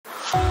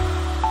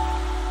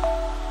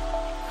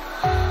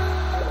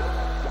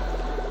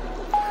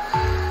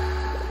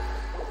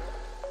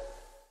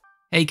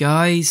Hey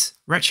guys,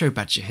 Retro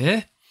Badger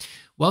here.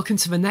 Welcome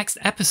to the next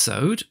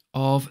episode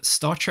of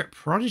Star Trek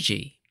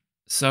Prodigy.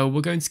 So we're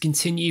going to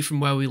continue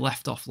from where we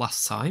left off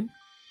last time.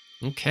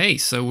 Okay,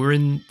 so we're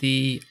in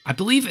the, I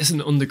believe it's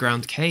an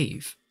underground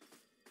cave.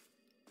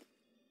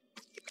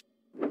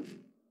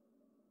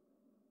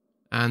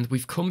 And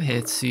we've come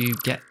here to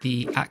get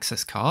the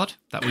access card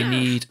that we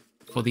need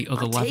for the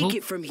other level. Take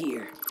it from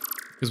here.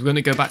 Because we're going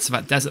to go back to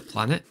that desert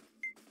planet.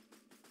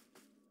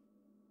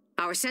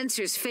 Our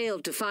sensors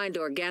failed to find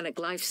organic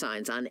life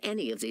signs on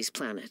any of these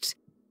planets.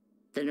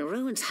 The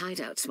Neruans'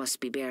 hideouts must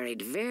be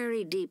buried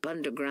very deep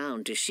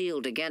underground to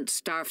shield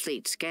against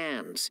Starfleet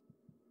scans.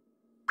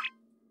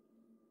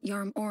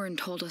 Yarm Oren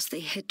told us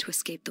they hid to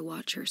escape the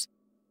Watchers.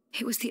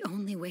 It was the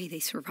only way they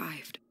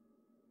survived.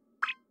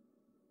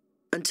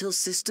 Until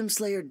System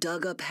Slayer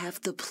dug up half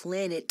the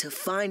planet to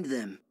find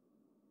them.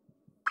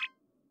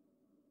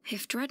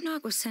 If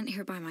Dreadnought was sent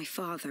here by my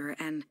father,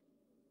 and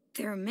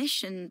their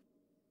mission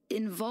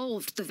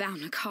involved the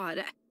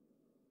Valnakad,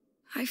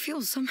 I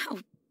feel somehow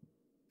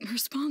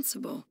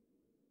responsible.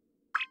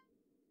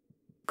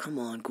 Come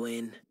on,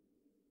 Gwen.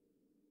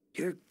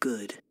 You're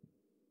good.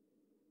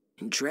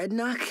 And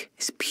Dreadnought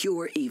is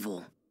pure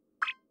evil.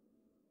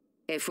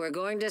 If we're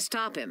going to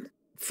stop him,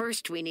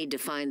 first we need to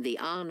find the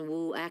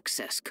Anwu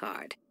access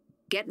card.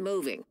 Get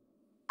moving.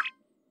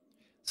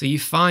 So you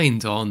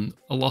find on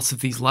a lot of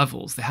these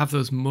levels, they have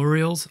those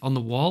murals on the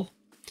wall.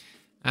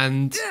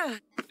 And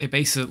it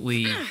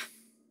basically,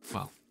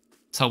 well,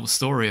 tell the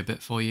story a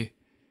bit for you.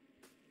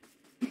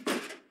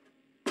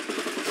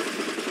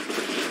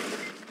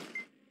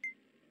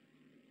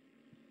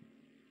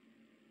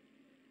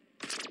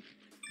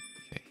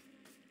 Okay.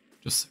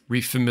 Just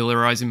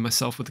refamiliarizing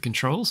myself with the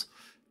controls.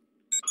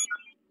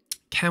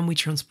 Can we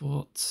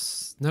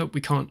transport? Nope, we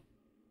can't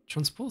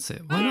transport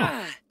it. Why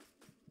not?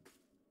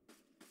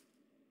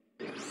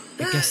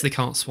 I guess they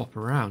can't swap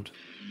around.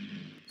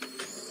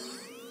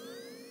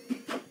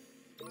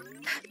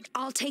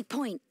 I'll take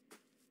point.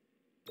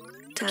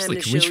 Time Actually,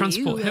 to can we show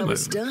transport you him how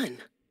it's over? done.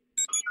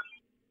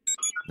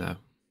 No.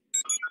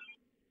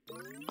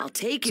 I'll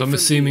take it So I'm from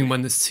assuming here.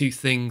 when there's two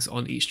things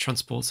on each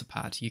transporter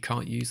pad, you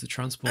can't use the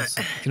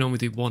transporter. You can only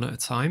do one at a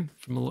time,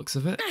 from the looks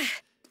of it.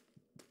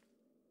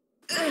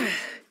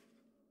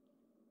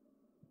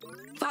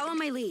 Follow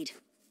my lead.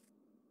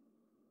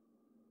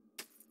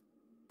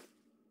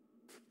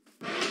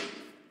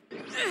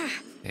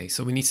 Okay,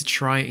 so we need to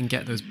try and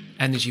get those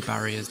energy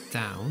barriers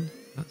down.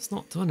 That's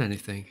not done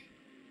anything.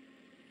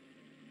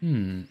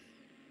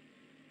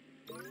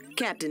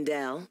 Captain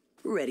Dal,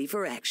 ready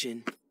for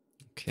action.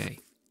 Okay.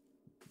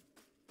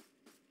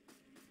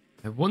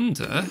 I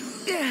wonder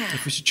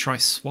if we should try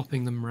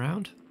swapping them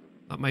around.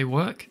 That may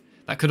work.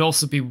 That could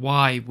also be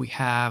why we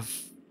have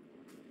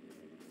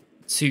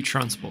two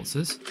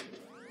transporters.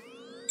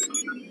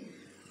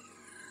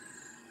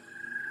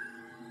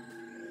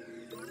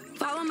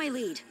 Follow my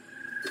lead.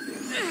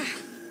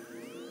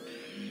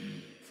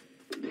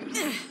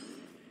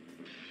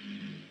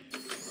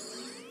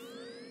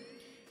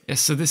 Yeah,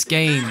 so this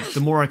game,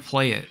 the more I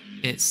play it,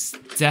 it's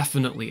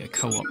definitely a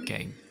co-op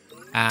game.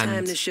 And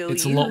Time to show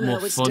it's a you lot more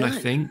how it's fun, I done.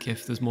 think,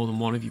 if there's more than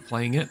one of you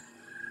playing it.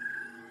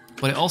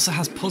 But it also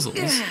has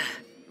puzzles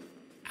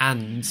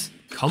and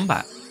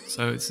combat.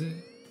 So it's a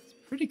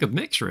pretty good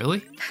mix,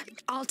 really.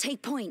 I'll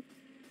take point.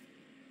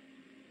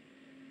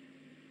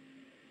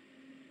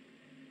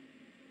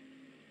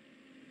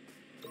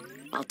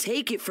 I'll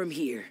take it from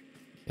here.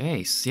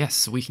 Yes, yes,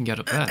 so we can get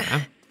up there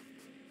now.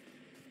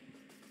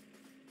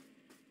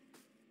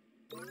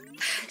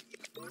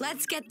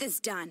 Let's get this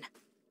done.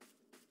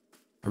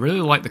 I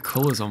really like the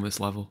colours on this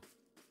level.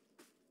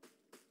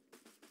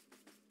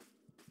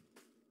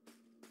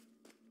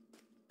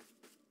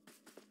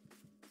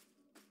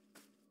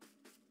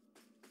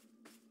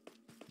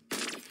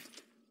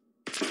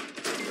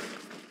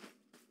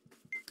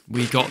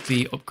 We got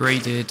the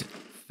upgraded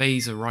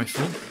phaser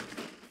rifle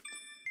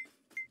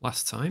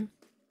last time,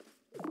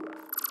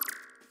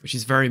 which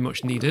is very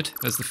much needed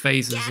as the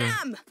phasers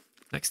are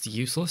next to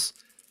useless.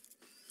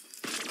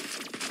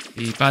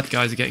 The bad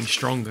guys are getting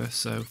stronger,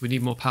 so we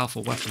need more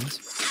powerful weapons.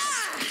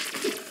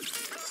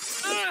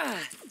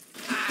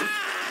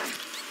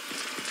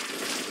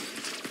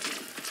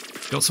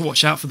 Got to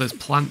watch out for those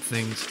plant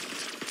things.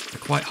 They're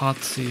quite hard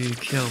to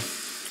kill.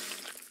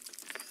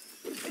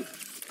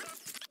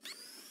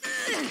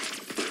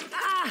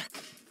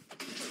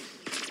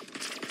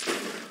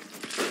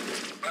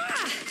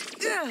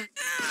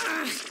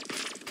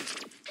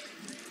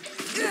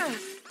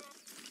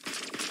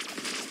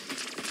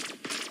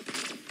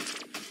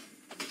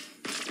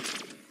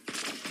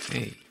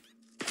 Hey.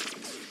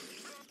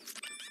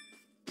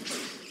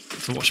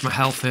 To watch my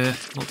health here,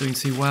 not doing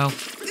too well.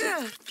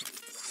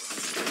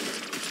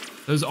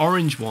 Those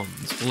orange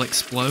ones will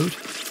explode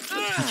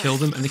if you kill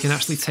them, and they can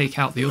actually take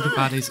out the other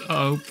baddies.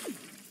 Uh-oh.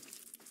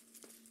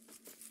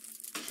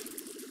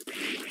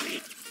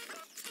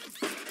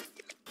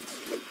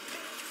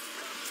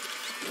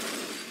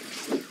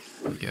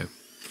 There we go.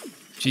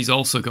 She's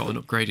also got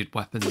an upgraded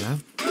weapon now.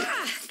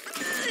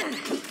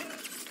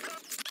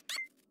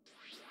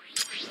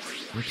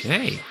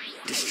 Okay.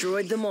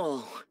 Destroyed them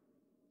all.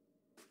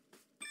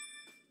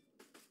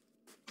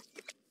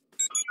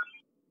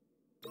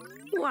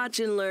 Watch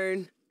and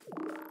learn.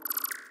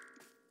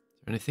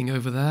 Anything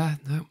over there?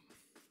 No.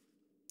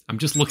 I'm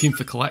just looking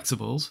for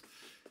collectibles.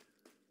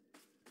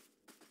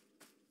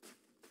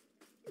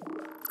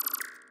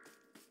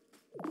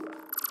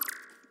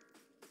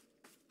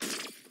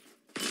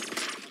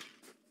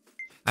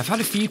 I've had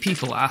a few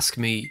people ask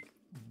me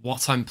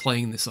what I'm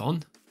playing this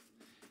on,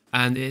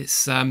 and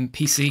it's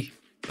PC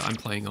that I'm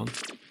playing on.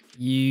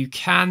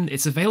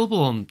 It's available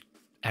on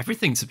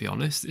everything, to be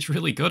honest. It's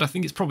really good. I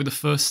think it's probably the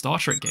first Star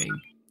Trek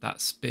game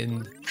that's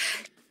been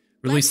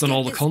released on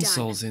all the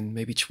consoles in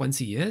maybe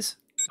 20 years.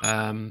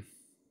 It's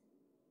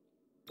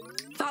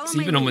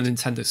even on my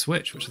Nintendo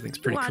Switch, which I think is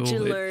pretty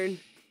cool.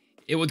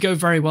 It would go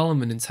very well on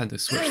my Nintendo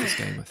Switch, this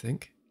game, I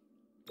think.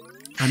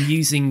 I'm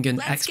using an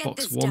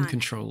Xbox One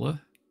controller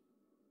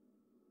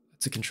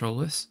to control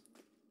this.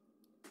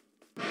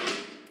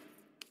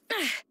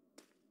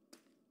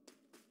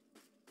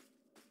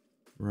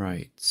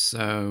 Right,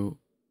 so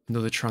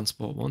another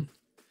transport one.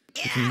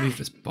 We can move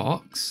this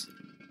box.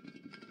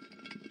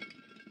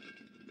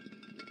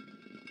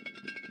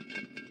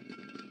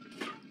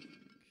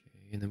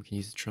 Okay, and then we can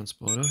use the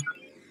transporter.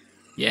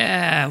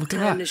 Yeah, look at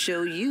that. Time to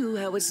show you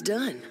how it's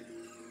done.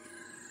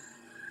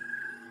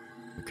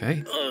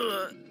 Okay.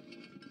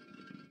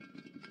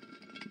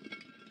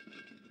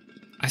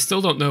 I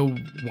still don't know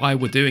why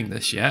we're doing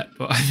this yet,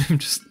 but I'm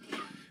just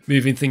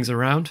moving things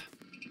around.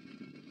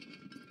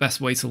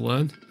 Best way to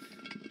learn.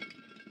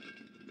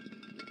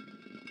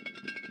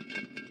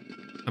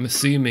 I'm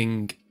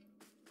assuming...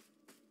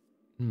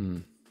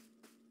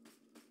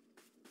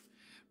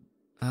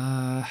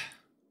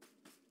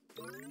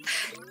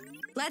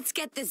 Let's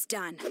get this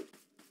done.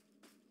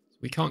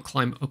 We can't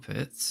climb up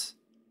it.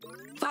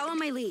 Follow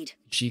my lead.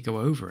 She go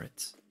over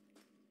it.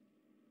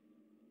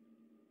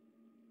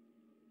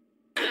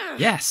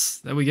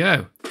 Yes, there we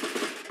go.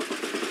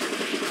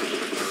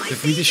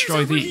 If we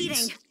destroy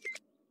these,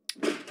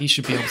 he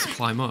should be able to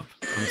climb up,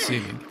 I'm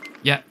assuming.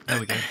 Yeah, there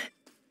we go.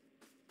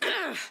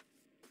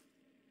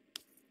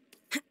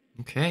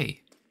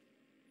 Okay.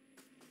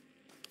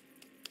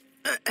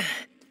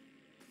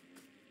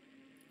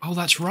 Oh,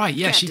 that's right.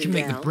 Yeah, she can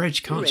make the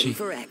bridge, can't she?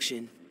 For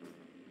action.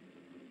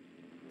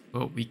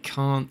 But we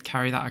can't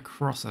carry that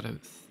across, I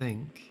don't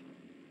think.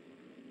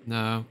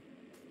 No.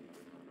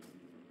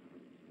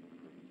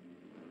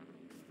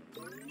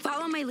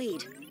 Follow my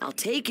lead. I'll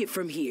take it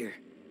from here.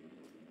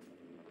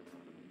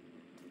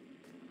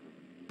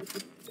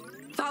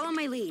 Follow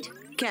my lead.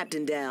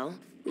 Captain Dal,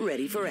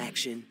 ready for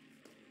action.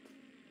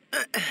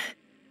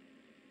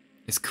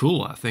 It's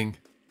cool, that thing.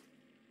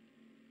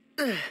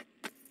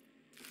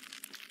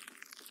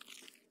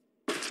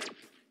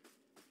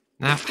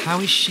 Now, how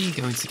is she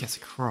going to get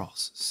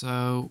across?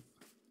 So,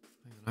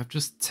 hang on, I've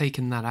just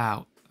taken that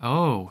out.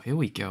 Oh, here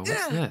we go.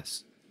 What's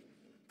this?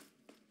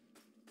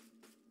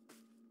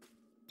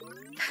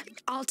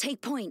 I'll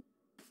take point.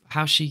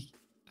 How's she...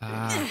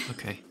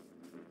 okay.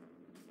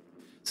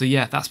 So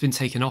yeah, that's been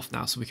taken off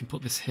now, so we can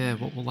put this here.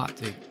 What will that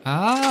do?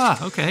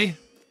 Ah, okay.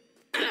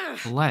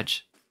 The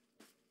ledge.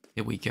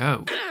 Here we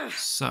go.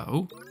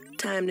 So...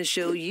 Time to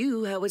show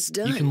you how it's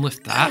done. You can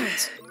lift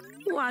that.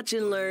 Watch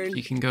and learn.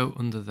 You can go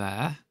under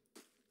there.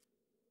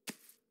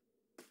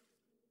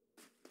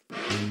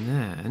 And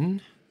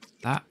then...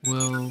 that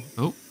will...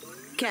 Oh.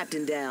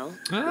 Captain Dal,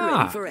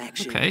 ready for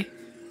action. Okay.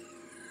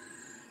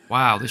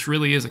 Wow, this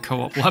really is a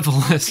co-op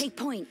level. Take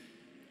point.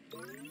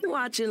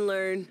 Watch and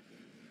learn.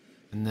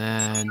 And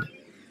then...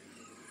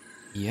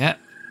 yep.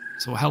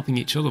 So we're helping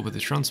each other with the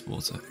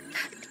transporter.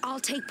 I'll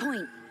take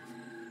point.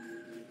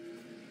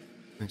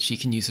 And she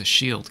can use her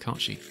shield, can't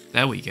she?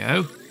 There we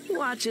go.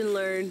 Watch and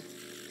learn.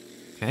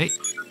 Okay.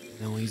 And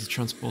then we'll use the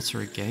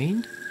transporter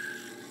again.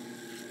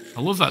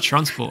 I love that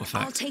transport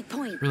effect. I'll take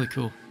point. Really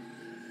cool.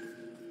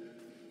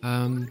 So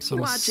I'm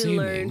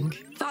assuming...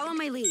 Follow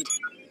my lead.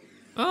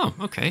 Oh,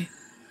 okay.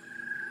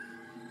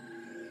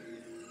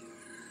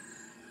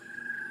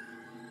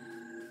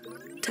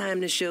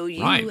 Time to show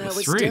you Right, how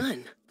it's through.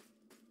 done.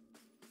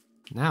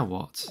 Now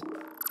what?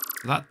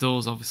 That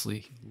door's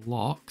obviously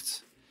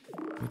locked.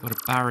 We've got a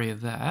barrier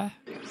there.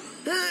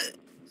 Let's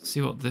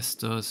see what this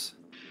does.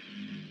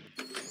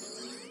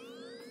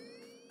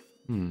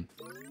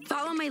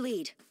 Follow my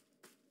lead.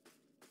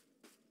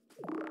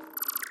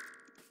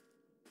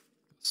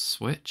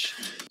 Switch.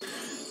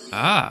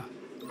 Ah,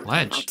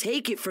 ledge. I'll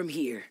take it from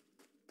here.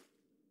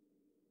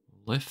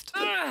 Lift.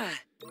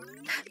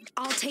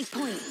 I'll take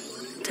point.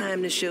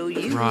 Time to show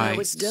you Right,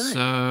 how it's done.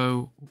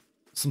 so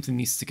something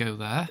needs to go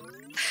there.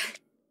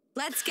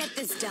 Let's get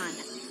this done.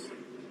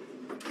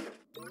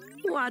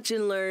 Watch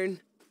and learn.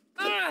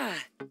 Right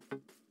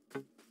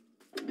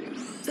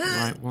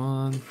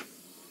one.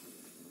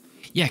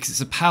 Yeah, because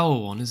it's a power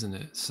one, isn't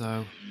it?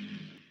 So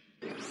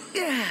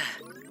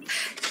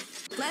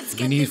Let's we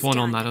get need this one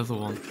done. on that other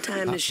one.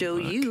 Time to That show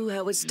should work. you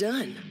how it's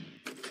done.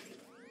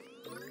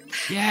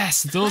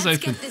 Yes, the door's Let's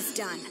open. get this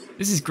done.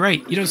 This is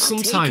great. You know, take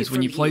sometimes it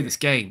when you from play here. this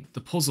game,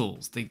 the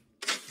puzzles, they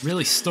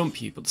really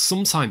stump you, but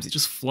sometimes it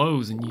just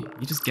flows and you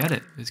just get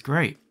it. It's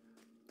great.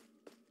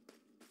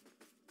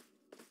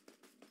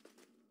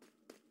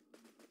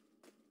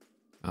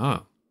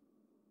 Oh.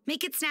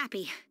 Make it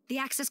snappy. The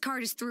access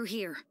card is through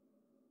here.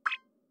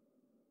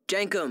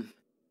 Jankum,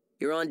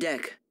 you're on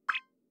deck.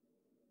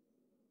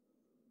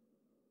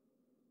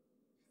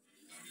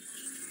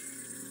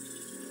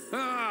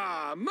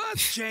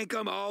 Must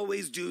Jankum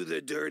always do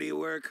the dirty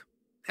work?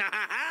 Ha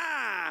ha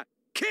ha!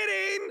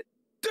 Kidding!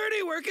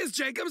 Dirty work is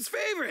Jankum's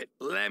favorite.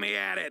 Let me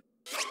at it.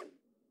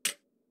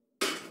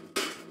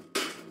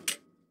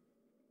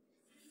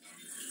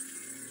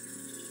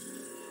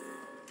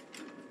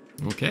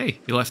 Okay,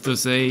 he left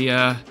us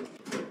a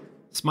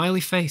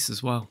smiley face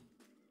as well.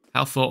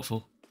 How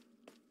thoughtful.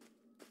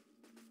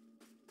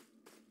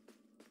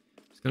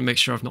 Just gonna make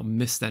sure I've not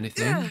missed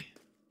anything.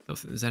 Don't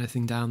think there's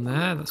anything down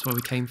there. That's where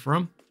we came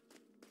from.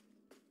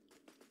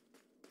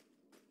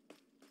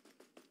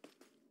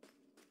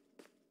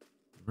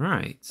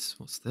 Right,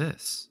 what's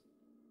this?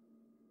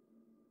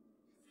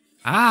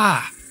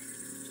 Ah!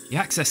 The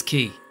access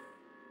key.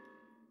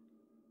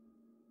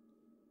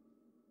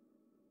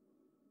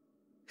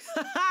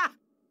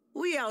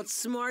 We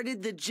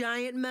outsmarted the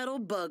giant metal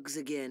bugs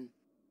again.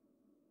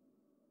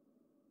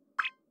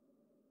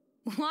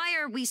 Why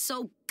are we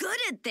so good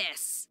at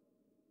this?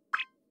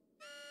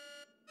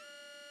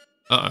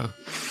 Uh-oh.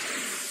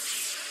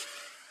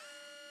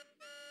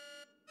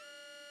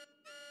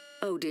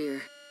 Oh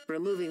dear.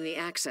 Removing the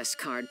access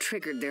card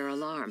triggered their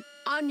alarm.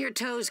 On your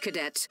toes,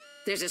 cadets.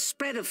 There's a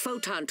spread of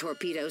photon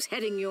torpedoes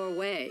heading your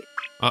way.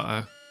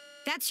 Uh-oh.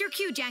 That's your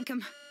cue,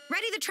 Jankum.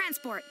 Ready the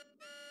transport.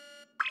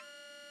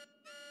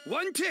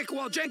 One tick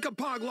while Jankum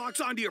Pog locks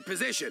onto your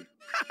position.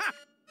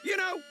 You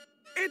know,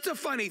 it's a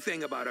funny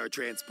thing about our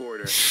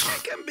transporter.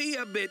 It can be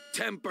a bit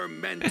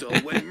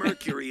temperamental when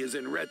Mercury is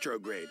in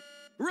retrograde.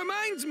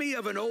 Reminds me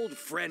of an old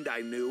friend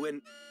I knew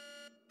and...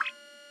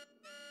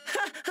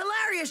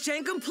 Hilarious,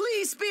 Jankum.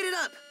 Please speed it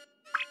up.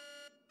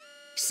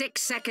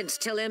 6 seconds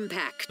till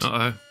impact.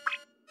 Uh-oh.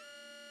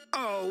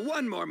 Oh,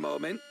 one more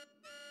moment.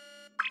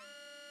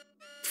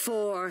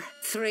 4,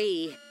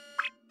 3.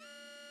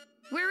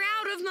 We're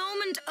out of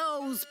moment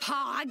O's,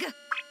 Pog.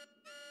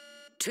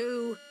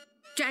 2.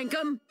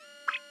 Jankum.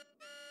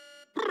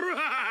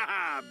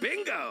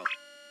 Bingo!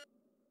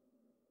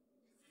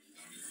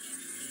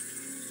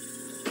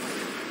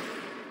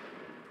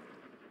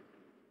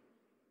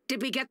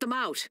 Did we get them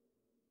out?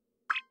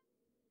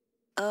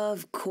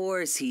 Of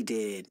course he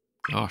did.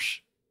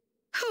 Gosh.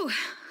 Whew.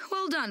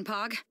 Well done,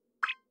 Pog.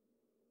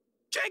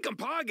 Jankum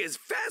Pog is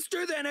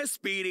faster than a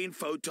speeding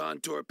photon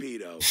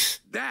torpedo.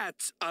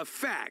 That's a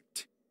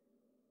fact.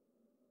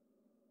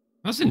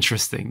 That's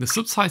interesting. The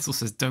subtitle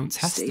says don't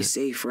test Stay it.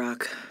 safe,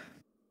 Rock.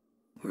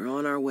 We're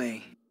on our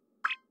way.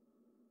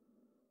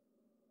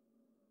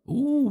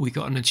 Ooh, we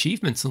got an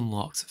achievement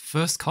unlocked.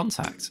 First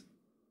contact.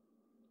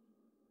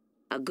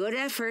 A good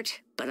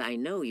effort, but I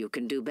know you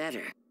can do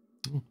better.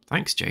 Oh,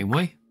 thanks,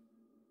 Janeway.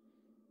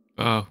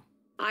 Oh.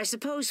 I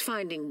suppose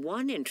finding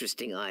one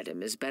interesting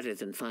item is better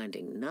than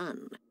finding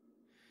none.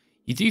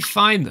 You do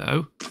find,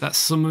 though, that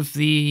some of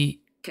the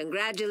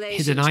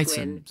Congratulations, hidden Gwyn.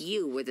 items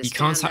You were the you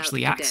can't standout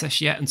actually cadet.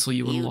 access yet until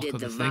you unlock did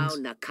other the things.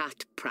 Val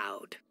Nakat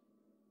proud.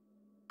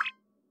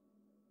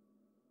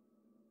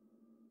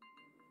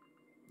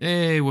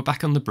 Hey, we're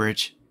back on the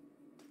bridge.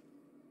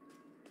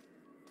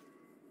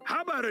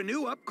 How about a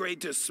new upgrade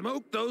to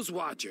smoke those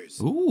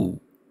watchers? Ooh.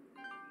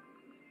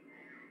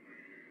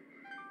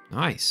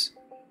 Nice.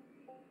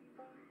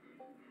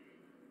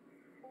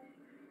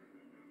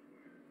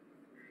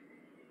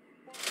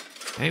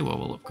 Okay, well,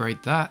 we'll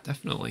upgrade that,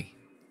 definitely.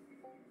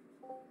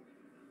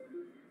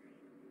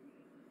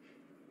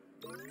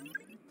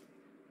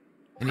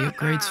 Any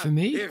upgrades for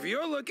me? If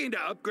you're looking to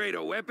upgrade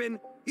a weapon,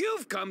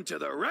 you've come to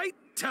the right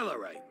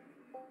Tellarite.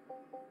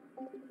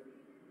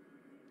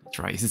 That's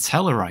right, he's a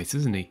Tellarite,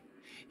 isn't he?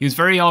 He was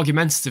very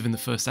argumentative in the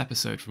first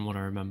episode, from what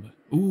I remember.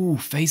 Ooh,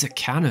 phaser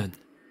cannon.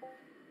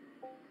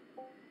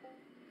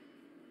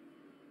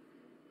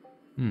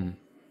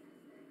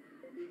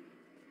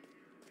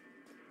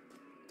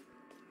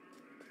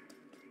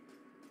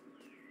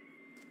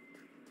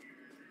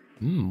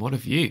 What a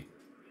view.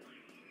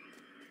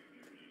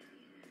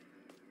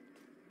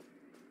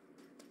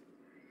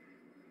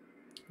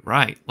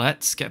 Right,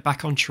 let's get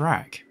back on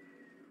track.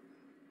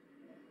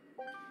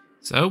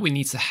 So we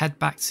need to head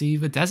back to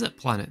the desert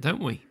planet,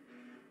 don't we?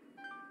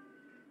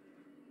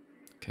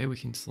 Okay, we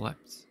can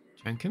select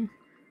Jankum.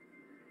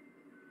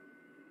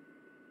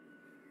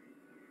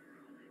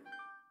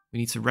 We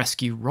need to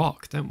rescue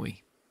Rock, don't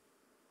we?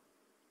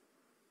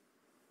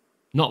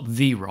 Not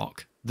the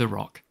Rock, the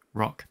Rock.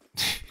 Rock.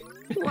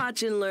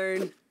 Watch and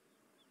learn.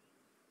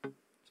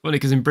 It's funny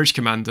because in Bridge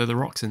Commander, the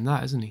Rock's in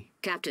that, isn't he?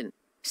 Captain,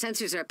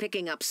 sensors are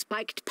picking up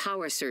spiked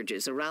power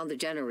surges around the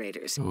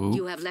generators. Ooh.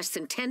 You have less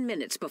than 10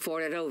 minutes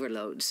before it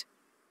overloads.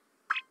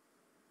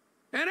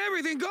 And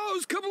everything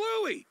goes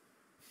kablooey.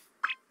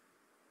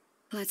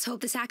 Let's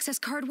hope this access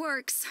card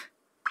works.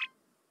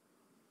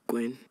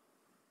 Gwen,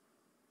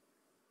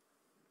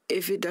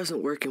 If it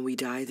doesn't work and we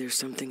die, there's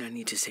something I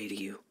need to say to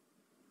you.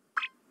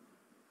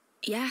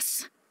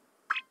 Yes?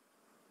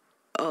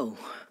 Oh.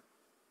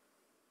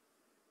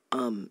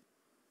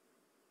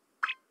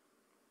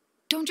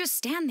 Don't just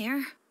stand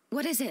there.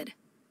 What is it?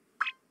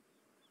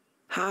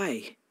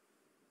 Hi.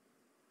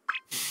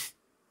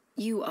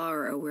 You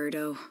are a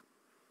weirdo.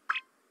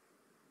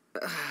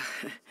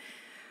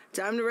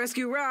 Time to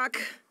rescue Rock.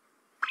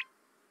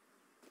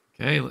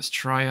 Okay, let's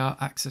try our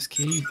access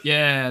key.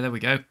 Yeah, there we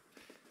go.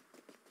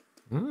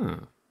 Oh.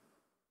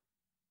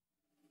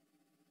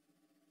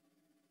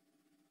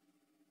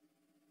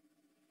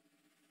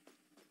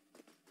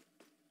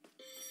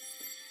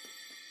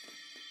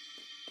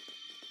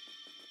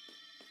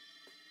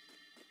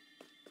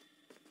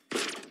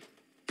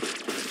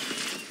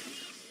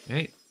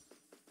 Okay.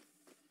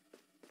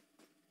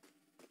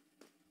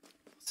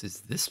 What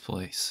is this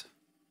place?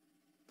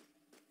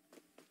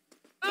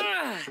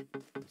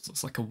 This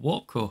looks like a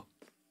warp core.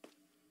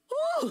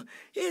 Oh,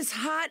 it's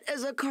hot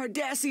as a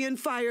Cardassian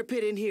fire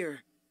pit in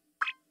here.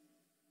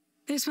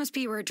 This must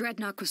be where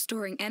Dreadnought was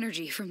storing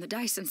energy from the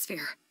Dyson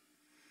sphere.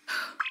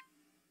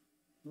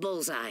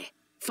 Bullseye.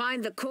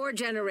 Find the core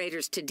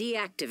generators to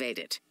deactivate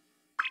it.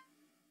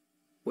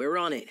 We're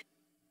on it.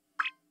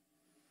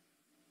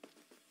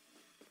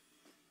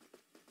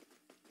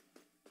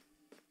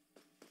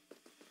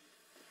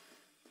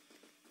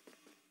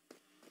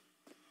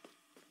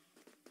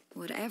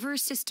 Whatever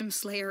System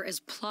Slayer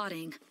is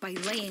plotting by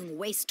laying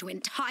waste to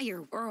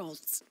entire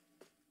worlds.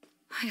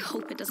 I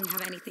hope it doesn't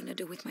have anything to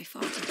do with my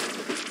father.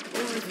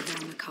 Or the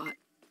Valmicott.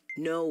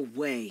 No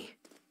way.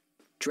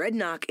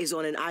 Dreadnought is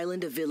on an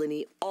island of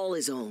villainy all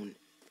his own.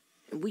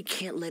 And we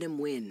can't let him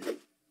win.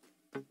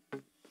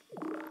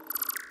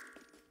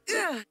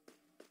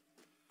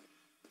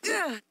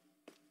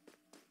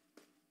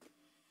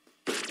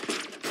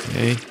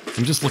 Okay,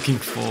 I'm just looking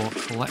for Hot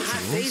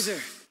collectibles.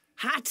 phaser.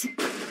 Hot.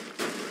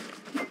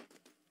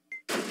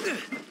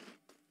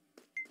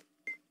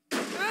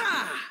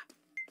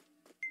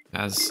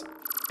 As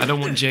I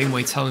don't want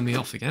Janeway telling me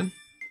off again.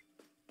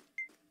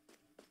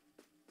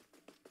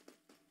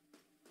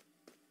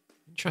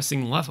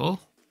 Interesting level.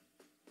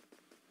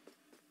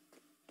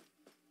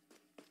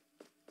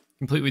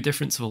 Completely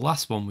different to the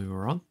last one we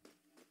were on.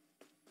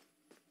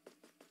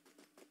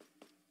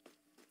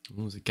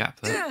 Oh, there's a gap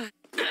there.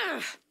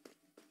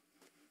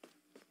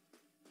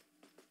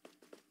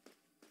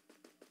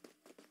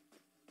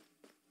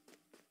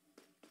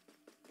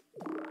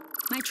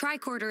 My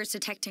tricorder is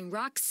detecting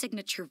Rock's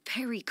signature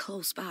very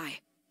close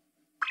by.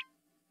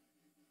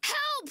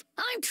 Help!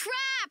 I'm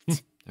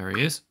trapped! There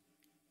he is.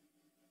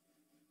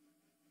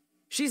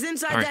 She's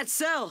inside Sorry. that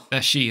cell.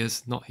 There she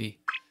is, not he.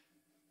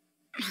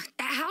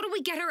 How do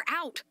we get her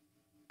out?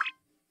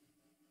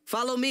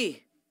 Follow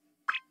me.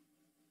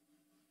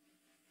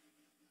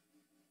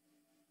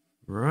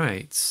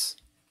 Right.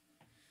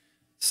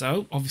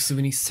 So, obviously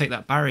we need to take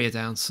that barrier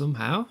down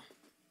somehow.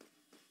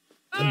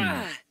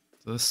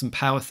 So there's some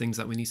power things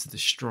that we need to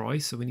destroy,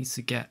 so we need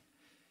to get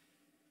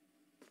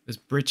those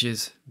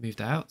bridges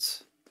moved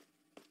out.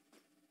 Can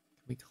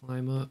we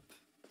climb up?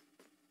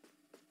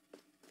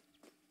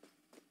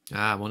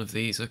 Ah, one of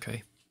these,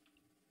 okay.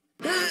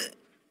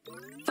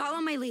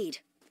 Follow my lead.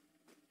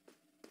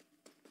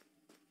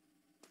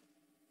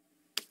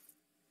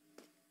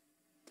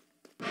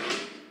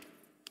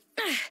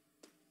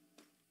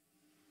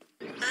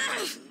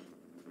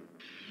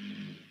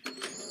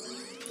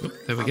 Oop,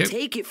 there we I'll go.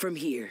 take it from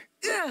here.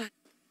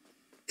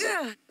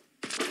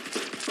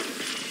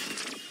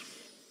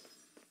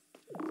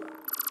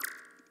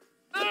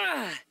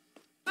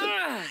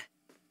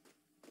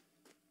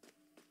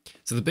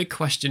 So the big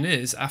question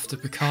is, after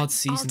Picard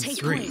Season take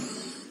 3, point.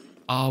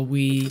 are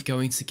we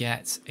going to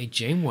get a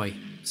Janeway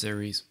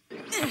series?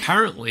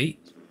 Apparently,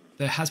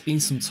 there has been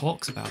some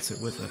talks about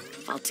it with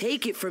her, I'll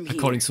take it from here.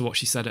 according to what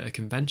she said at a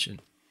convention.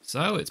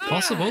 So it's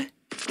possible.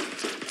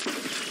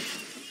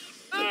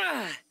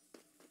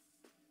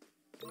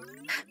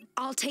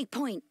 I'll take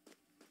point.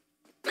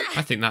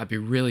 I think that'd be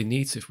really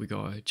neat if we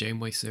got a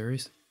Janeway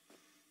series.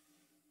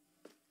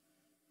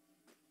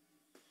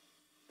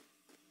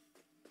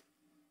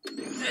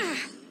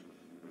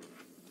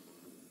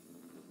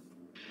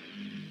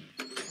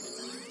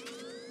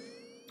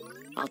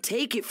 I'll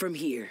take it from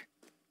here.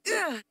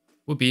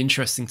 Would be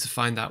interesting to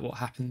find out what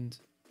happened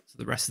to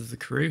the rest of the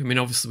crew. I mean,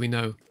 obviously we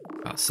know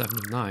about 7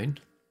 of 9.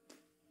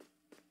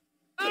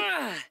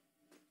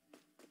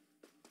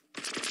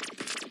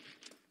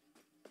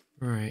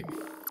 Right,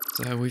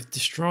 so we've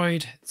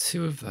destroyed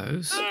 2 of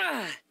those.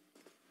 The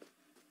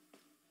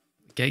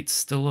gate's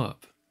still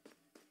up.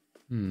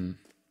 Let's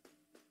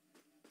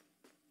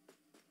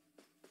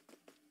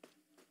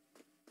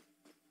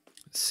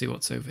see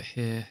what's over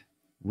here.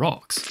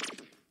 Rocks.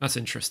 That's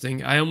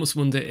interesting. I almost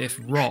wonder if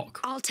Rock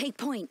I'll take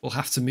point. will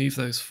have to move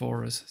those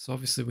for us. So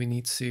obviously we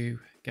need to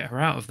get her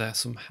out of there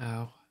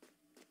somehow.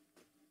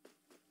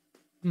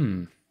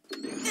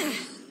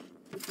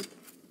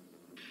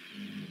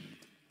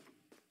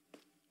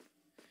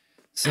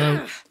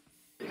 So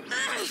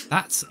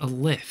that's a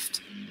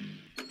lift.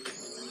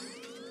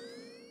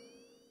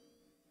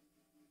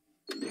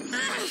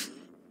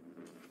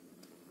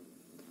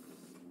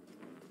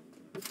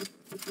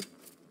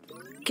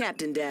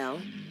 Captain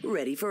Dal,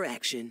 ready for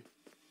action.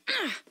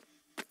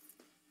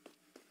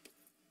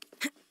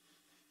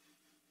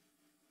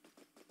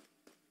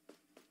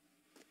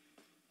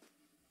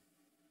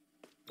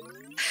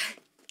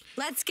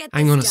 Let's get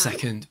Hang this on a done.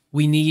 second.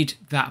 We need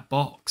that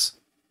box.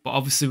 But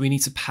obviously we need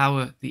to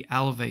power the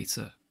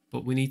elevator.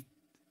 But we need...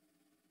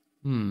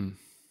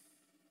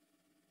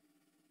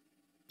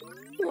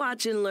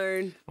 Watch and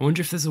learn. I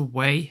wonder if there's a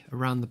way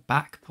around the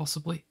back,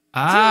 possibly.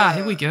 Ah,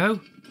 here we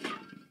go.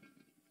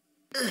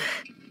 Can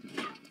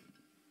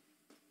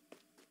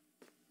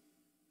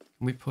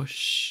we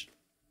push...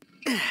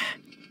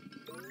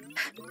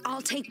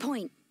 I'll take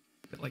point.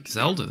 A bit like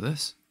Zelda,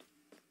 this.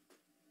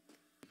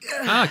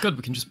 Ah, good.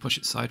 We can just push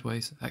it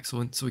sideways.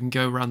 Excellent. So we can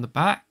go around the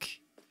back.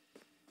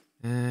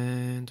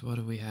 And what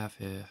do we have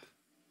here?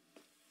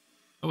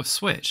 Oh, a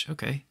switch.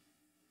 Okay.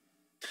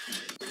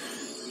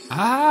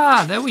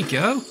 Ah, there we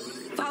go.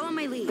 Follow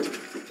my lead.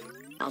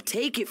 I'll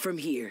take it from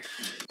here.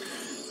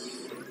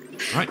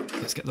 Right,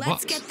 let's get the Let's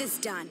box. get this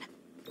done.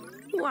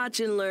 Watch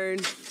and learn.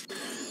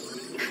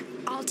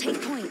 I'll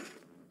take point.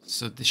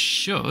 So this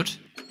should...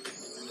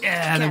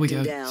 Yeah, there we go.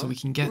 Captain Dal, So we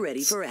can get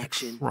ready for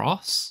action.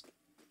 across.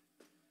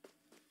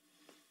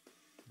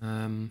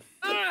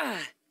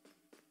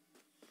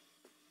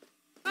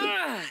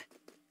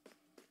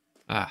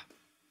 Ah,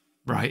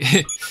 right.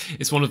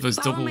 It's one of those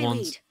Follow double my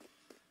ones.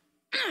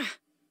 lead.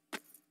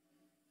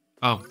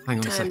 Oh, hang on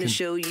a Time second. to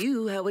show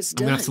you how it's I'm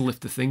done. gonna have to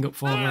lift the thing up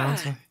for me,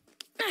 aren't I?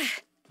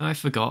 I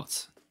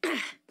forgot.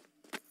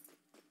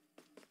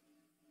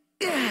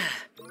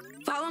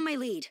 Follow my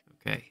lead.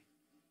 Okay.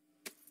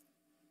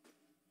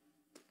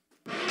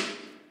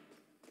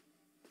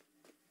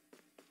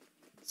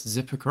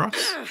 Zip across.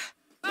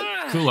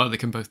 Cool how they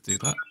can both do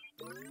that.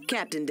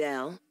 Captain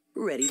Dal,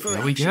 ready for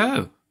There we action.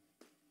 go.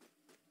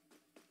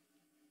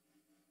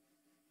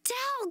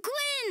 Dal,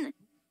 Gwyn!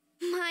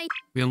 My...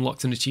 We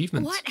unlocked an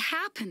achievement. What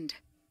happened?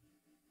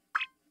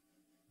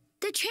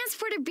 The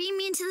transporter beamed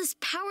me into this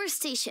power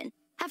station.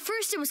 At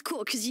first it was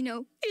cool because, you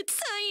know, it's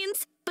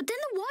science. But then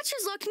the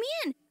Watchers locked me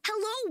in.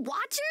 Hello,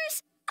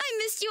 Watchers? I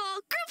missed you all.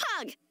 Group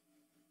hug!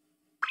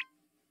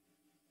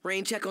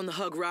 Rain check on the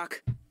hug,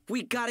 Rock.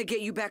 We gotta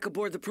get you back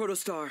aboard the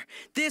Protostar.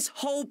 This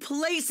whole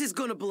place is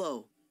gonna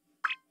blow.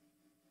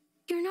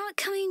 You're not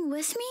coming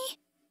with me?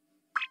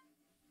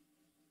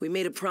 We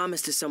made a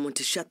promise to someone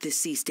to shut this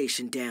sea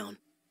station down.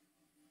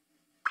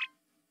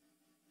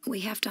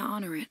 We have to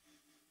honor it.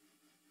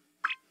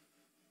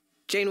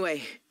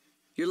 Janeway,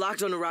 you're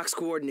locked on the Rock's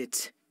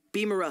coordinates.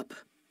 Beam her up.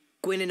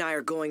 Gwyn and I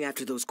are going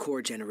after those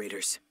core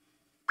generators.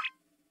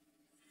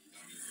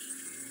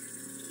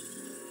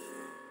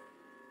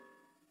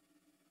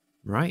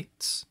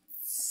 Right.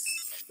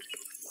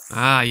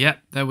 Ah,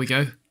 yep, there we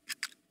go.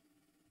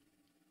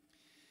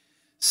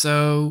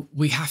 So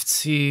we have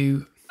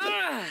to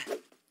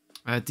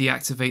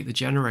deactivate the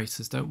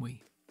generators, don't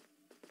we?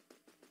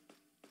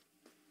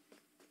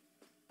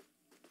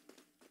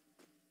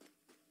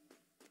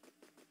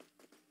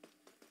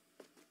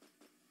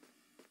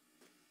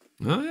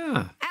 Oh,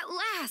 yeah. At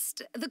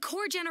last! The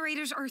core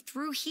generators are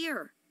through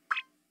here.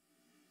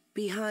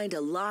 Behind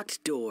a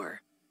locked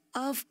door.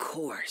 Of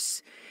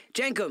course.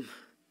 Jankum,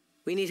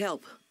 we need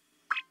help.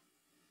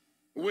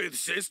 With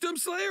System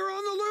Slayer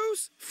on the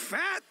loose?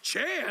 Fat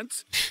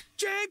chance.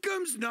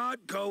 Jankum's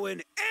not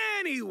going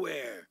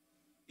anywhere.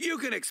 You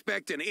can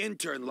expect an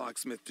intern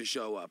locksmith to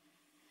show up.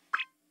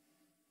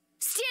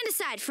 Stand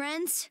aside,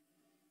 friends.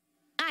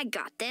 I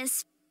got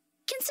this.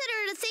 Consider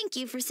it a thank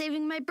you for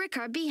saving my brick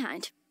car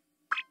behind.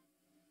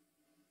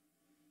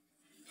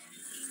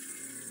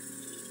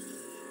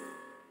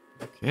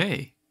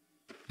 Okay.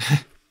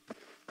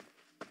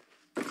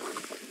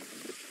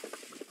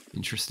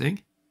 Interesting.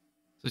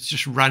 So it's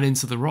just ran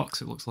into the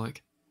rocks, it looks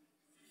like.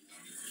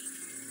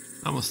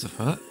 That must have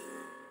hurt.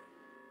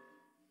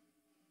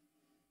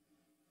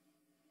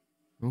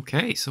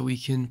 Okay, so we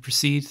can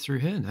proceed through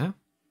here now.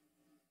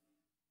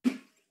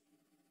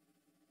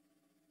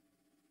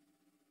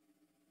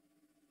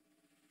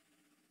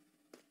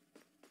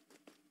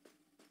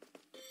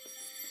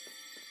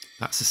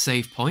 That's a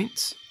save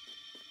point.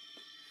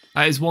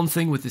 That is one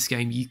thing with this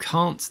game. You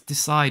can't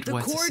decide The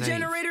where to core save.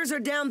 generators are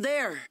down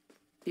there.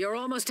 You're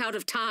almost out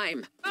of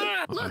time.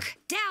 Look,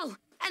 Dal!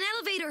 An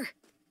elevator!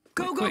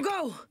 Go, Quick,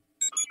 go,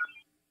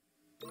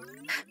 quick. go!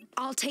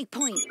 I'll take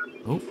point.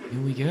 Oh,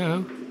 here we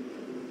go.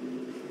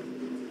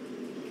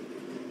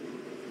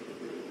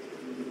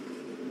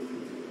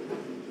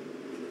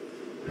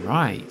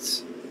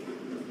 Right.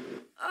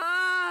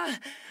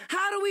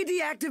 How do we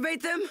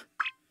deactivate them?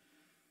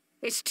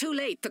 It's too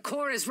late. The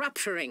core is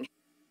rupturing.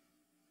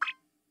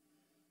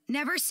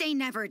 Never say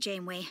never,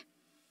 Janeway.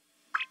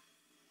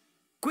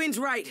 Gwyn's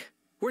right.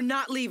 We're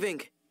not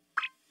leaving.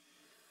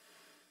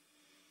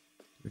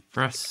 We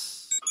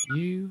press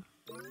U.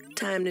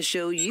 Time to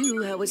show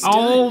you how it's done.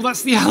 Oh,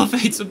 that's the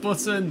elevator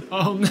button.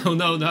 Oh, no,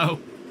 no, no.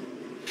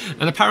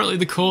 And apparently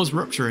the core's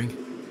rupturing.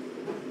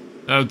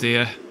 Oh,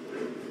 dear.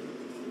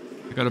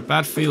 I got a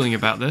bad feeling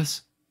about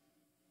this.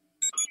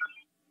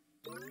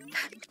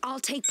 I'll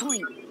take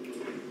point.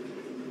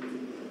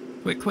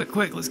 Quick, quick,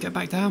 quick, let's get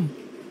back down.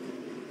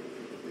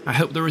 I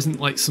hope there isn't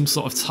like some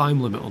sort of time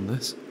limit on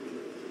this.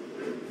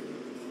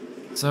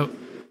 So,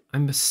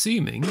 I'm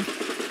assuming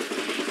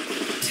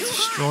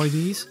destroy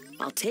these.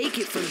 I'll take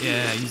it from you.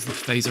 Yeah, use the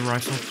phaser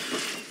rifle.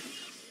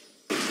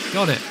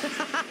 Got it.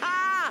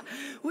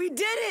 We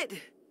did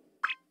it!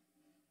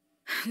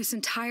 This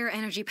entire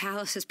energy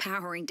palace is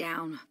powering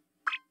down.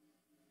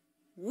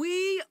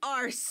 We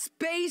are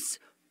space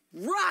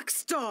rock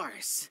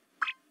stars!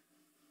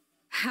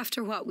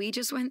 After what we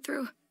just went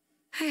through,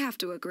 I have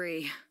to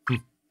agree.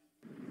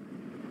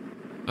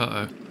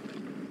 Uh-oh.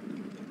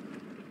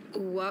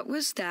 What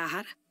was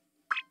that?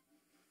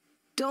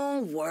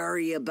 Don't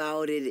worry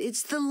about it.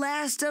 It's the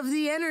last of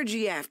the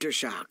energy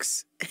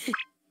aftershocks.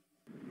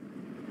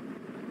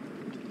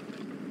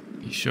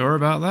 You sure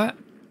about that?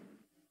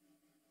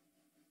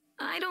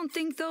 I don't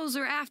think those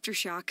are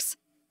aftershocks.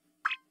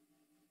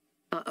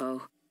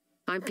 Uh-oh.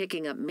 I'm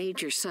picking up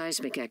major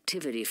seismic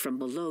activity from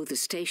below the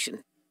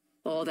station.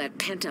 All that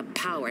pent-up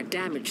power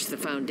damaged the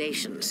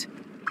foundations.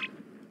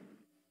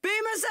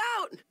 Beam us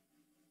out!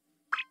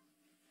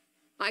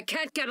 I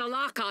can't get a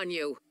lock on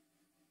you.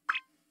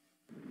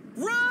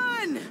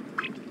 Run!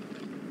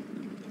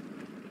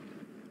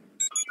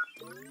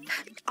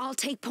 I'll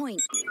take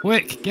point.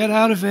 Quick, get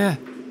out of here.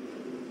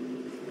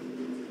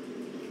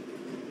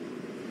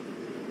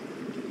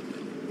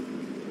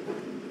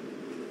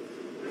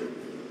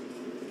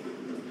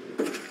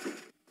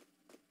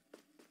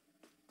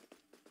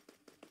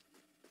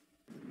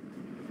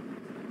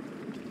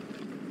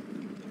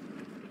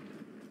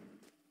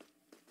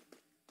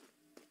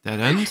 Dead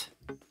end?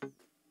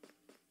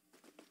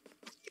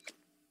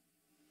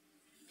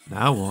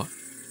 Now what?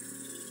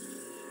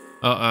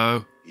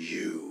 Uh-oh.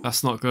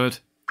 That's not good.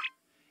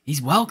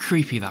 He's well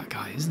creepy, that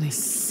guy, isn't he?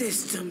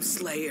 System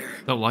Slayer.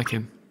 Don't like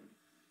him.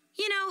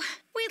 You know,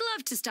 we'd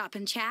love to stop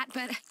and chat,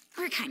 but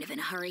we're kind of in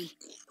a hurry.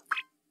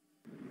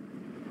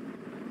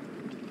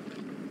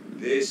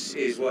 This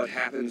is what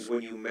happens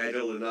when you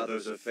meddle in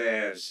others'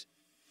 affairs.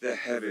 The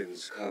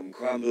heavens come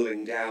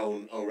crumbling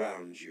down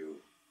around you.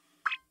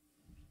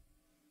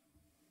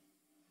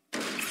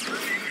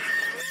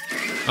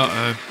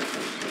 Uh-oh.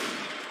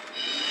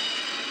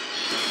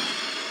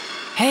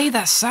 Hey,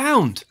 that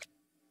sound!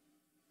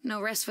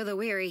 No rest for the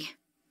weary.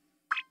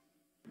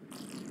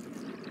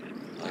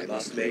 I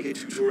must make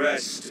it to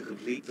rest to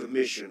complete the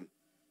mission.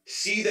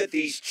 See that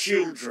these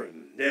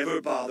children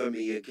never bother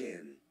me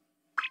again.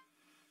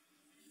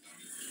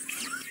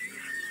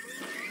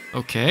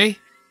 Okay.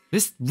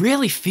 This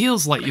really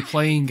feels like you're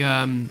playing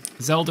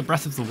Zelda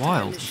Breath of the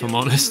Wild, if I'm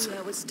honest.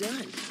 How it's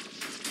done.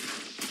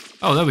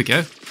 Oh, there we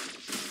go.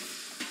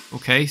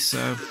 Okay,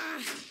 so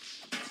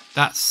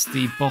that's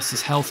the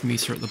boss's health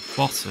meter at the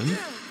bottom.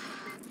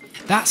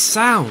 That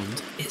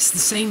sound, it's the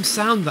same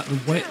sound that the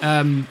way.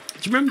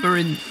 Do you remember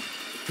in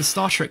the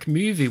Star Trek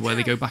movie where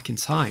they go back in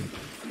time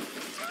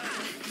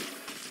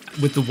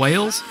with the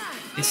whales?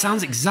 It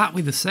sounds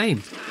exactly the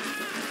same.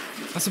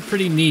 That's a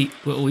pretty neat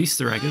little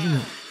Easter egg, isn't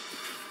it?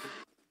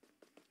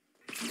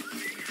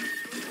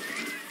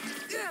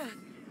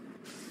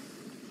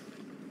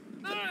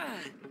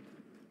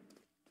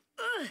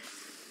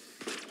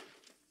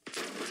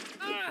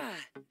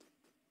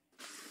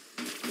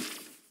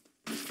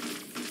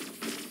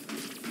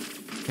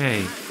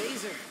 Okay.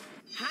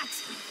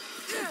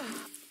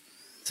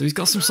 So he's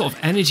got some sort of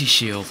energy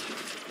shield.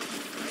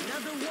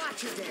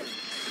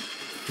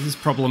 This is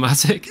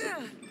problematic.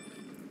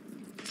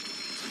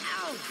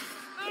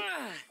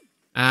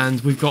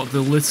 And we've got the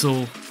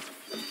little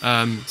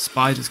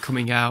spiders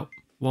coming out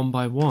one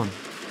by one.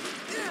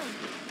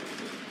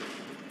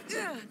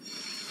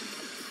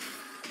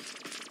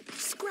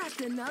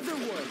 Scrapped another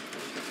one.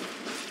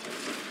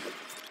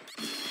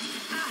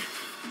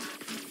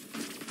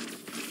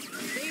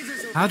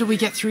 How do we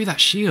get through that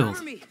shield?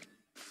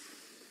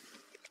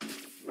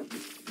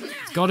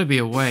 There's got to be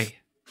a way.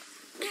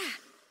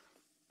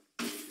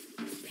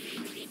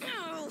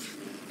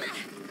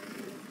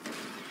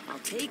 I'll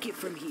take it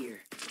from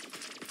here.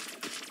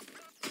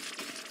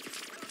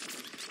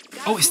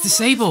 Oh, it's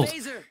disabled!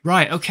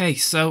 Right, okay,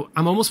 so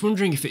I'm almost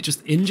wondering if it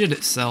just injured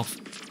itself.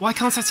 Why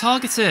can't I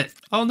target it?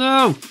 Oh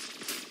no!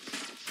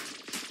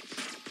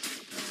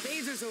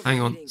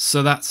 Hang on,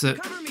 so that's it.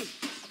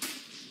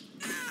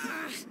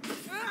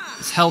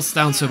 Its health's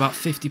down to about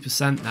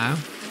 50% now.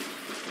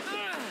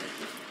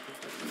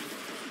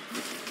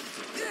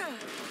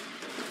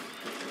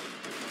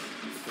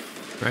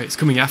 Great, it's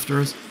coming after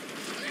us.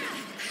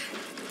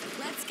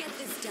 Let's get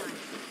this done.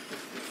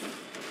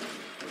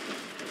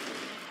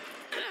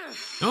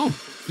 Oh,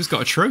 just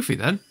got a trophy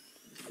then.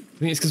 I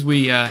think it's because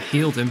we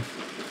healed him.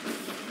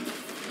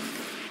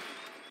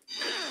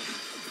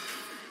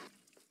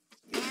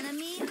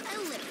 Enemy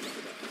eliminated.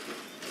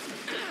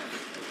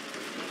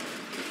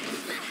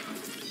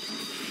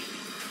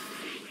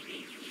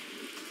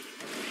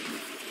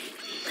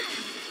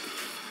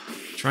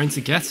 Trying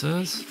to get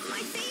us. My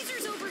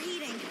phaser's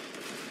overheating.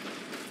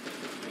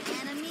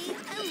 Enemy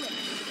eliminated.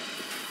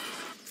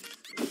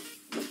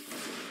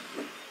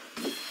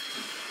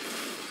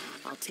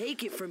 I'll take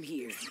take it from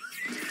here.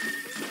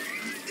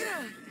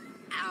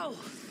 Ow!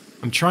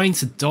 I'm trying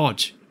to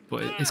dodge,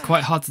 but it's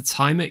quite hard to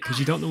time it because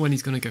you don't know when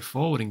he's going to go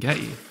forward and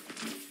get you.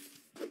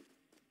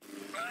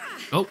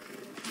 Oh.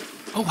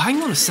 Oh,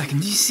 hang on a second.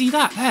 Did you see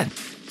that then?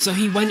 So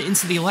he went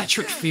into the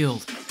electric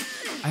field.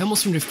 I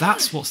almost wonder if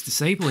that's what's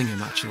disabling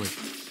him, actually.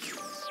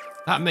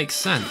 That makes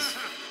sense.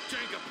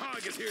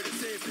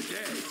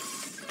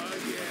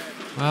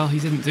 Well, he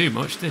didn't do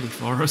much, did he,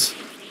 for us?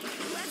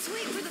 Let's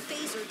wait for the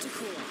phaser to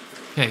cool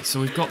off. Okay,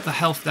 so we've got the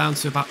health down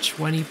to about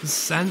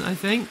 20%, I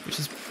think, which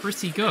is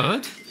pretty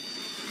good.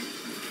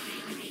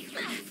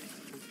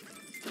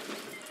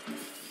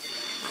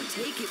 I'll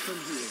take it from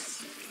here.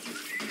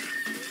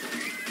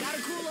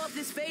 Gotta cool off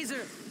this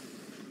phaser.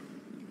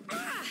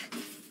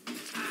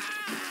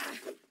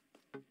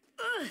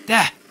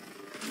 There!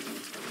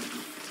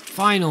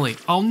 Finally.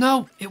 Oh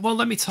no, it won't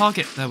let me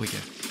target. There we go.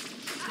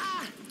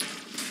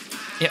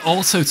 It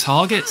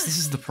auto-targets. This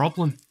is the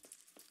problem.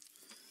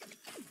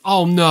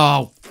 Oh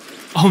no.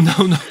 Oh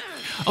no, no.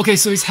 Okay,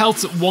 so his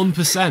health's at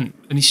 1%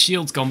 and his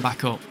shield's gone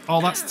back up. Oh,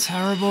 that's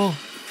terrible.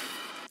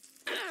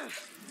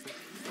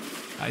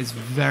 That is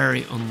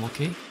very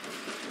unlucky.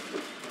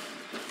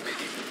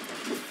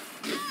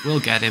 We'll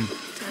get him.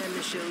 Time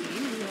to show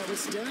you how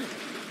it's done.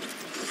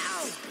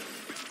 Ow!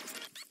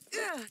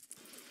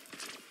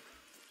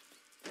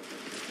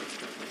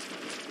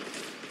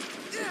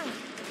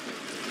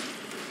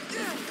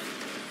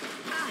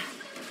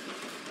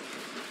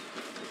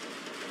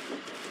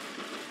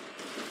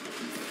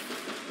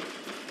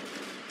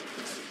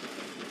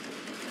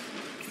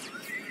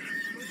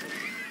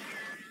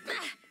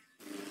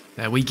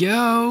 There we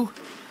go.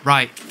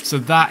 Right, so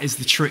that is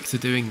the trick to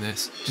doing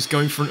this. Just go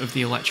in front of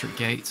the electric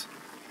gate.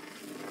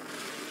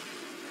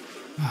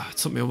 It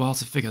took me a while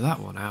to figure that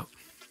one out.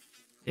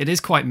 It is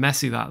quite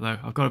messy, that, though.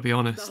 I've got to be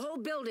honest. The whole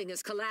building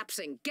is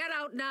collapsing. Get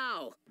out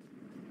now!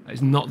 That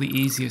is not the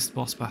easiest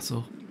boss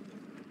battle.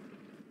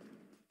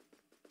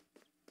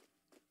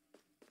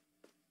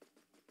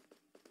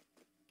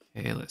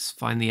 Okay, let's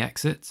find the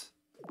exit.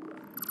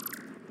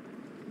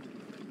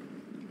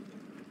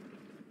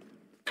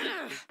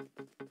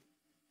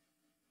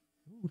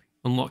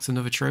 Unlocked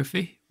another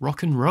trophy.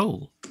 Rock and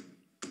roll.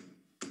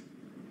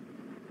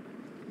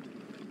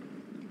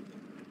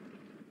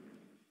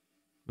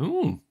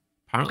 Ooh,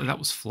 apparently that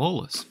was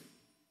flawless.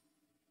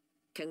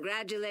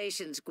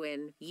 Congratulations,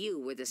 Gwyn. You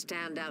were the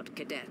standout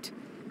cadet.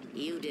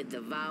 You did the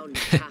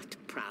Vauncat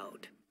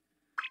proud.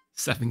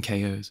 7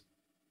 KOs.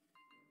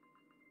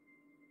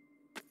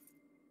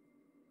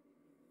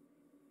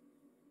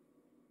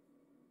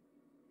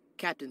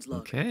 Captain's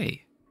log.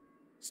 Okay.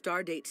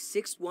 Stardate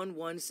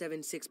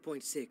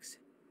 61176.6.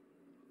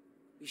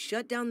 We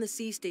shut down the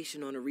sea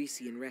station on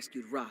Arisi and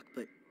rescued Rock,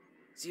 but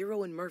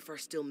Zero and Murph are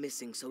still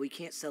missing, so we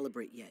can't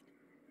celebrate yet.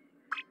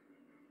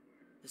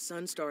 The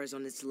Sunstar is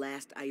on its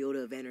last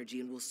iota of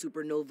energy and will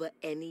supernova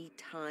any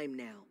time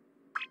now.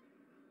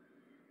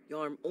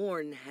 Yarm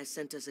Orn has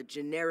sent us a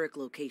generic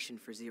location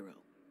for Zero.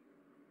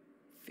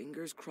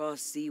 Fingers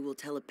crossed Z will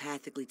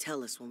telepathically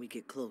tell us when we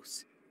get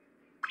close.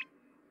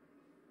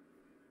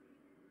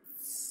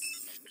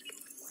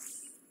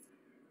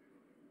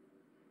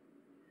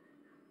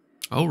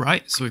 Oh,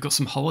 right. So we've got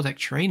some holodeck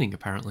training,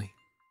 apparently.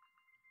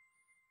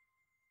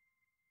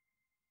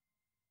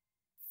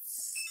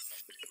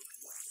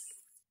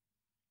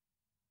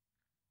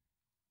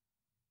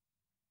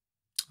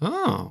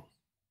 Oh.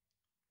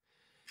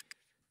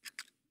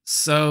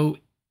 So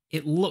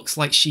it looks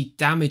like she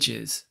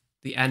damages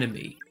the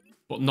enemy,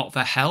 but not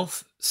their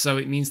health. So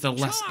it means they're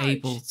less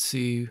able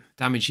to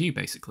damage you,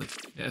 basically.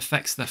 It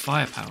affects their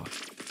firepower.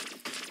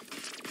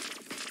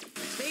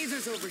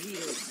 Phaser's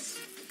overheating.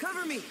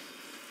 Cover me.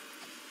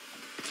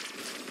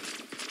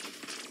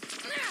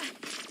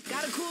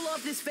 Gotta cool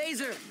off this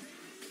phaser.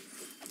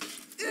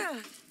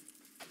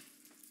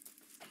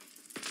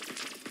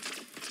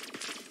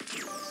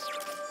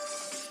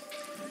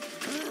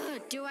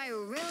 Do I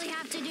really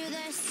have to do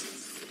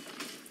this?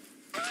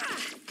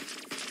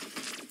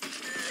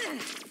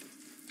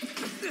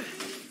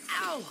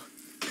 Ow!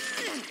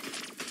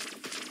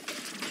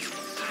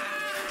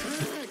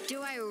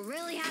 Do I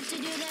really have to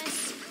do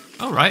this?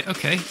 All right,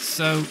 okay.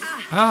 So,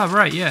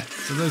 right, yeah.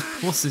 So those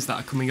pluses that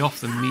are coming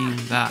off them mean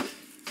that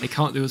they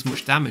can't do as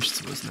much damage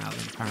to us now,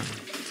 then,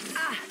 apparently.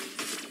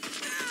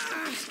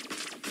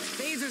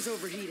 Phaser's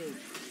overheating.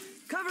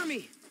 Cover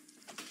me.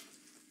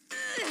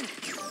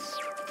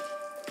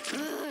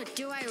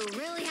 Do I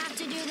really have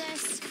to do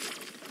this?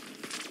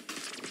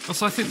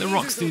 Also, I think the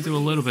rocks do a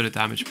little bit of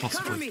damage,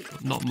 possibly,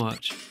 but not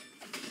much.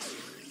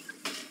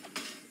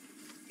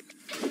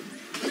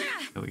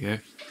 There we go.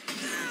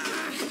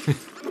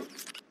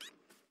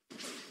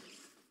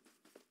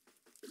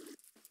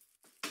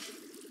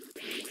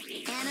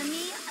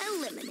 Enemy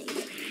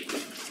eliminated.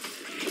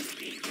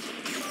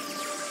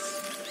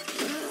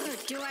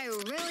 Do I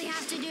really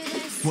have to do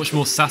this? Much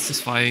more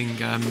satisfying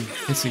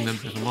hitting them,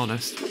 if I'm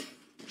honest.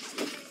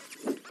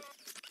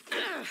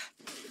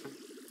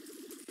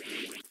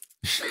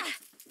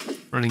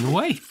 Running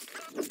away.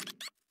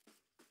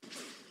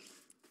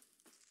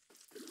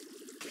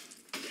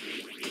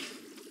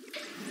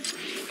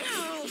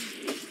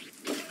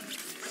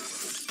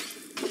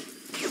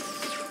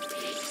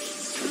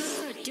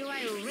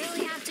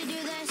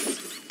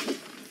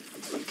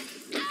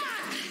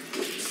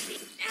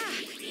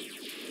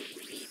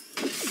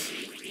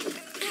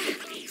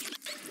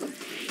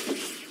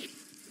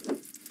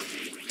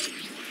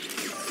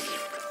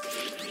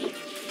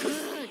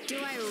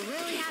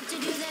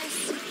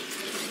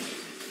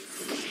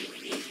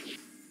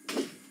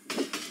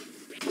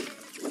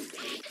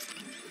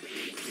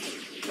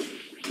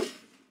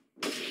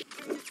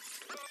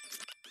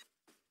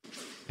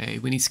 Okay,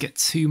 we need to get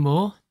 2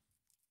 more.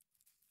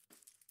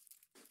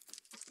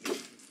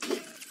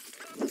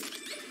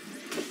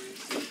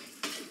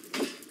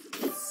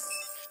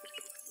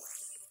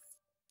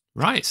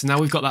 Right, so now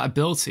we've got that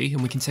ability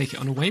and we can take it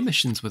on away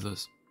missions with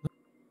us.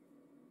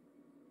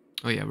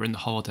 Oh yeah, we're in the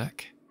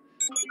holodeck.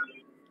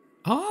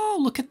 Oh,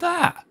 look at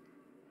that!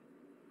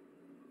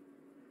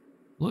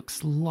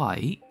 Looks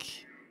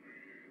like...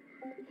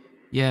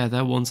 Yeah,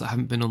 they're ones that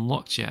haven't been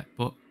unlocked yet,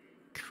 but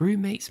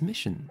crewmates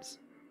missions.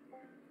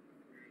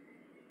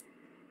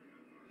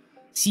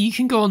 See, you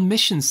can go on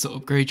missions to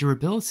upgrade your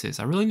abilities.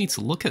 I really need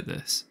to look at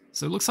this.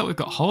 So it looks like we've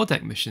got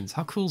holodeck missions.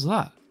 How cool is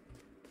that?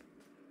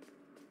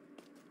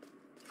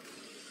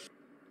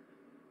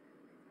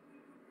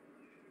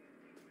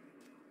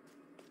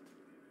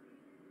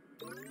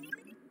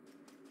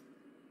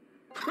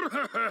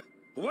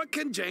 What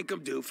can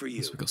Jankum do for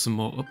you? So we've got some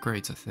more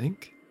upgrades, I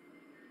think.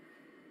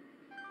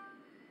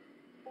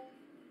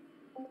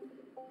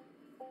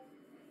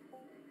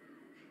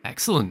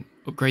 Excellent.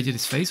 Upgraded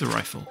his phaser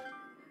rifle.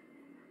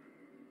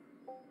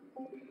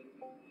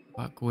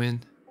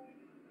 Backwind.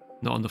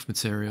 Not enough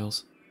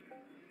materials.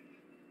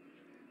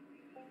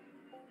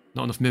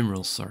 Not enough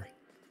minerals, sorry.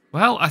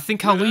 Well, I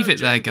think I'll leave it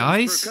there,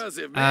 guys.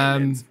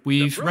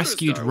 We've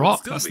rescued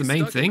Rock, that's the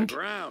main thing.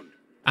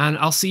 And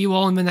I'll see you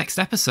all in the next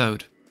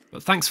episode.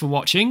 But thanks for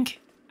watching,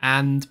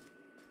 and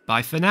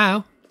bye for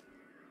now.